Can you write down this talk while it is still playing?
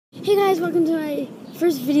Hey guys, welcome to my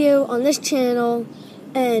first video on this channel,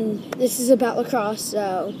 and this is about lacrosse.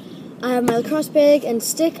 So I have my lacrosse bag and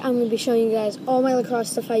stick. I'm going to be showing you guys all my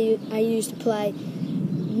lacrosse stuff I use to play.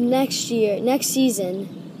 Next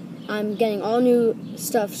season, I'm getting all new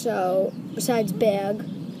stuff, so besides bag.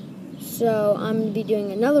 So I'm going to be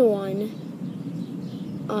doing another one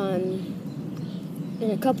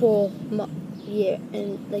in a couple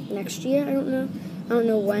next year. I don't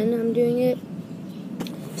know when I'm doing it.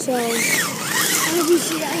 So, as you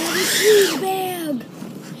see, I have a huge bag.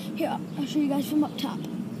 Here, I'll show you guys from up top.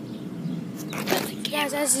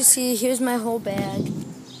 Guys, as you see, here's my whole bag.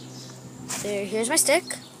 Here's my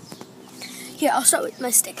stick. Here, I'll start with my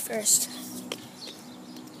stick first.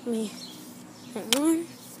 Put it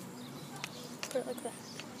like that.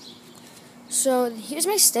 So, here's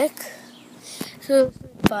my stick. So,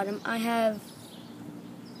 at the bottom, I have,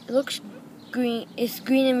 it looks green. It's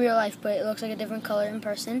green in real life, but it looks like a different color in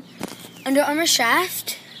person. Under Armour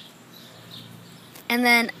shaft, and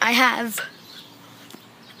then I have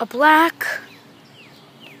a black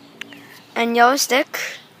and yellow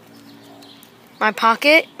stick. My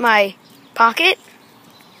pocket,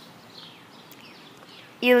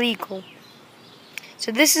 illegal.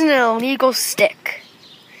 So this is an illegal stick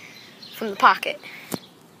from the pocket.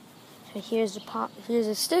 So here's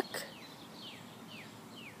a stick.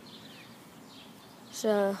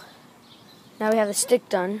 So now we have the stick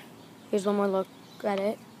done. Here's one more look at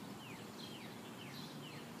it.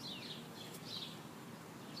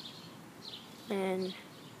 And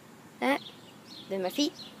that. Then my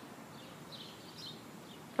feet.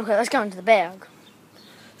 Okay, let's go into the bag.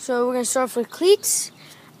 So we're going to start off with cleats.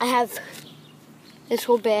 I have this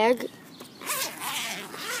whole bag.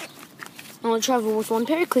 I'm going to travel with one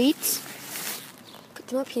pair of cleats. Put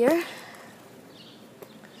them up here.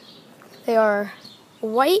 They are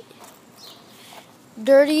white,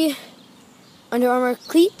 dirty Under Armour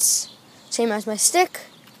cleats, same as my stick,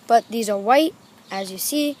 but these are white, as you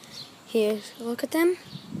see. Here's a look at them.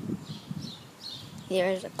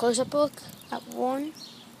 Here's a close-up look at one.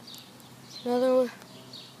 Another.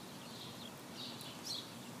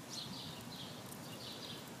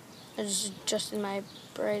 I just adjusted my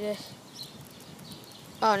brightest.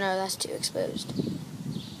 Oh no, that's too exposed.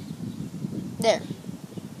 There.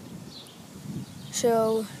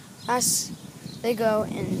 So they go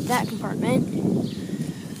in that compartment.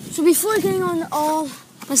 So before getting on all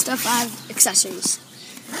my stuff, I have accessories.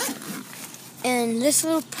 In this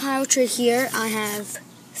little pouch right here, I have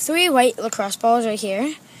 3 white lacrosse balls right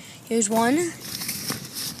here. Here's 1,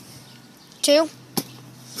 2,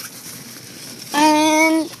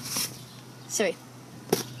 and 3.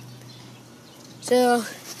 So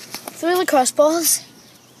 3 lacrosse balls.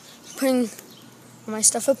 Putting my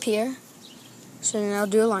stuff up here. So then I'll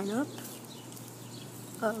do a lineup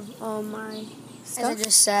of all my stuff. As I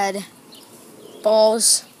just said,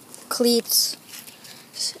 balls, cleats.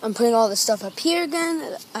 I'm putting all the stuff up here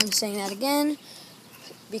again. I'm saying that again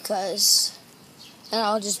because then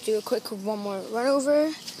I'll just do a quick one more run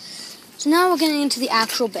over. So now we're getting into the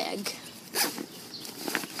actual bag.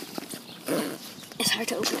 It's hard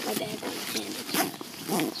to open up my bag one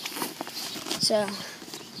handed. So,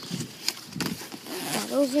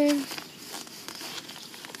 that over.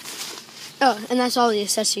 Oh, and that's all the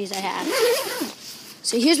accessories I have.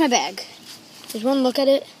 So here's my bag. There's one look at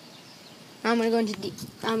it. Now I'm gonna go into deep.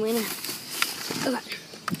 Okay.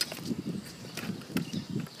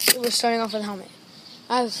 So we're starting off with a helmet.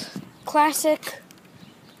 I have classic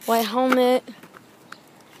white helmet.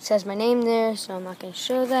 It says my name there, so I'm not gonna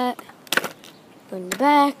show that. Go in the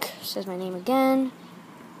back. It says my name again.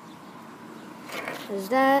 There's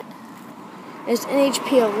that. There's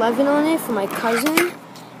NHP 11 on it for my cousin.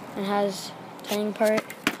 It has a tiny part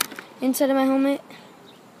inside of my helmet.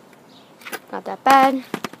 Not that bad.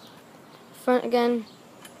 Front again.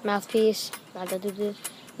 Mouthpiece.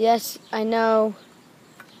 Yes, I know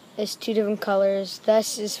it's 2 different colors.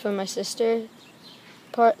 This is for my sister.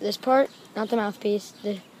 This part, not the mouthpiece.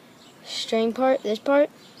 The string part, this part,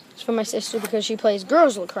 is for my sister because she plays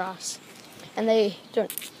girls lacrosse. And they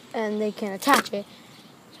can't attach it.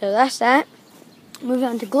 So that's that. Moving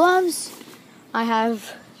on to gloves. I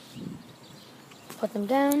have put them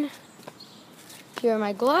down. Here are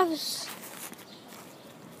my gloves.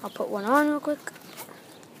 I'll put one on real quick.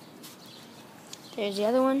 There's the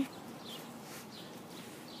other one.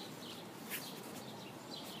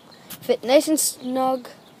 Fit nice and snug.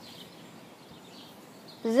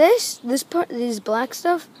 This part, these black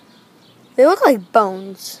stuff, they look like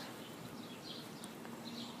bones.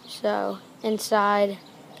 So, inside,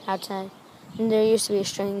 outside. And there used to be a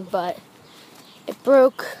string, but it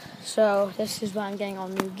broke So this is why I'm getting all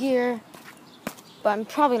new gear. But I'm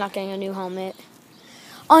probably not getting a new helmet.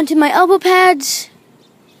 Onto my elbow pads.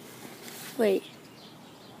 Wait.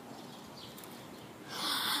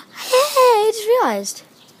 Hey, I just realized.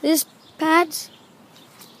 These pads.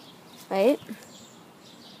 Right?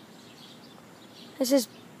 This is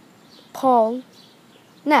Paul.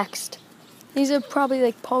 Next. These are probably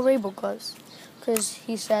like Paul Rabel gloves. Because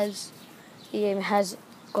he says he even has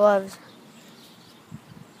gloves.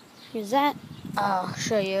 Here's that. I'll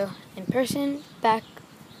show you in person. Back,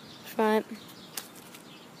 front.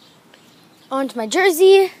 Onto my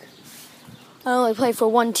jersey. I only play for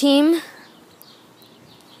one team.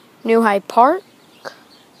 New Hyde Park.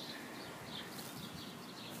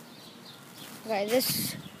 Okay,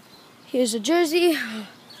 here's the jersey.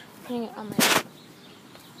 Putting it on my.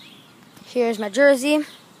 Here's my jersey.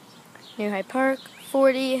 New Hyde Park,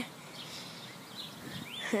 40.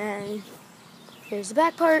 And here's the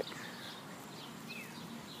back part.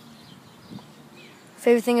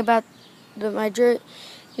 Favorite thing about the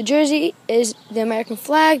jersey is the American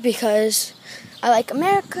flag because I like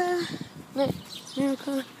America.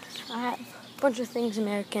 America. I have a bunch of things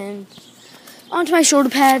American. Onto my shoulder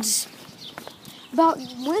pads. About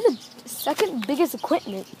one of the second biggest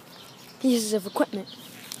pieces of equipment.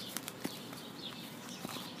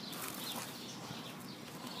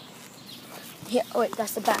 Here, oh wait,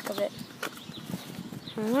 that's the back of it.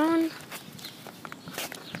 Hang on.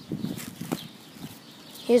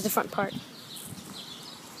 Here's the front part.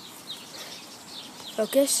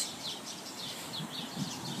 Focus.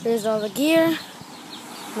 Here's all the gear,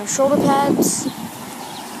 my shoulder pads,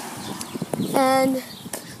 and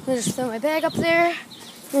I'm gonna just throw my bag up there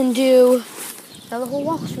and do another whole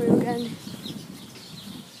walkthrough again.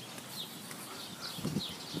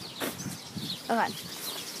 Okay,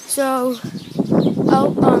 so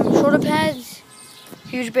shoulder pads,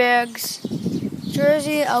 huge bags,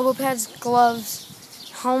 jersey, elbow pads, gloves,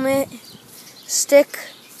 helmet, stick,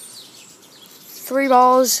 3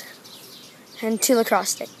 balls, and 2 lacrosse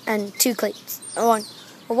sticks, and 2 cleats.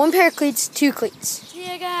 One pair of cleats, 2 cleats. So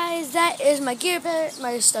yeah, guys, that is my gear bag.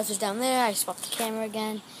 My stuff is down there. I swapped the camera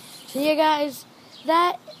again. So yeah, guys,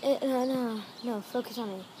 no, focus on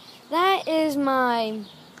me. That is my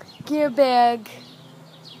gear bag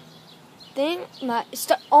thing.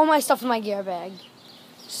 All my stuff in my gear bag.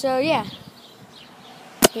 So yeah,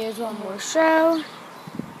 here's one more show.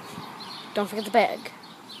 Don't forget the bag.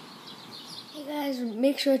 Hey guys,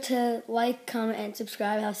 make sure to like, comment, and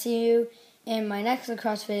subscribe. I'll see you in my next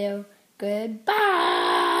lacrosse video. Goodbye!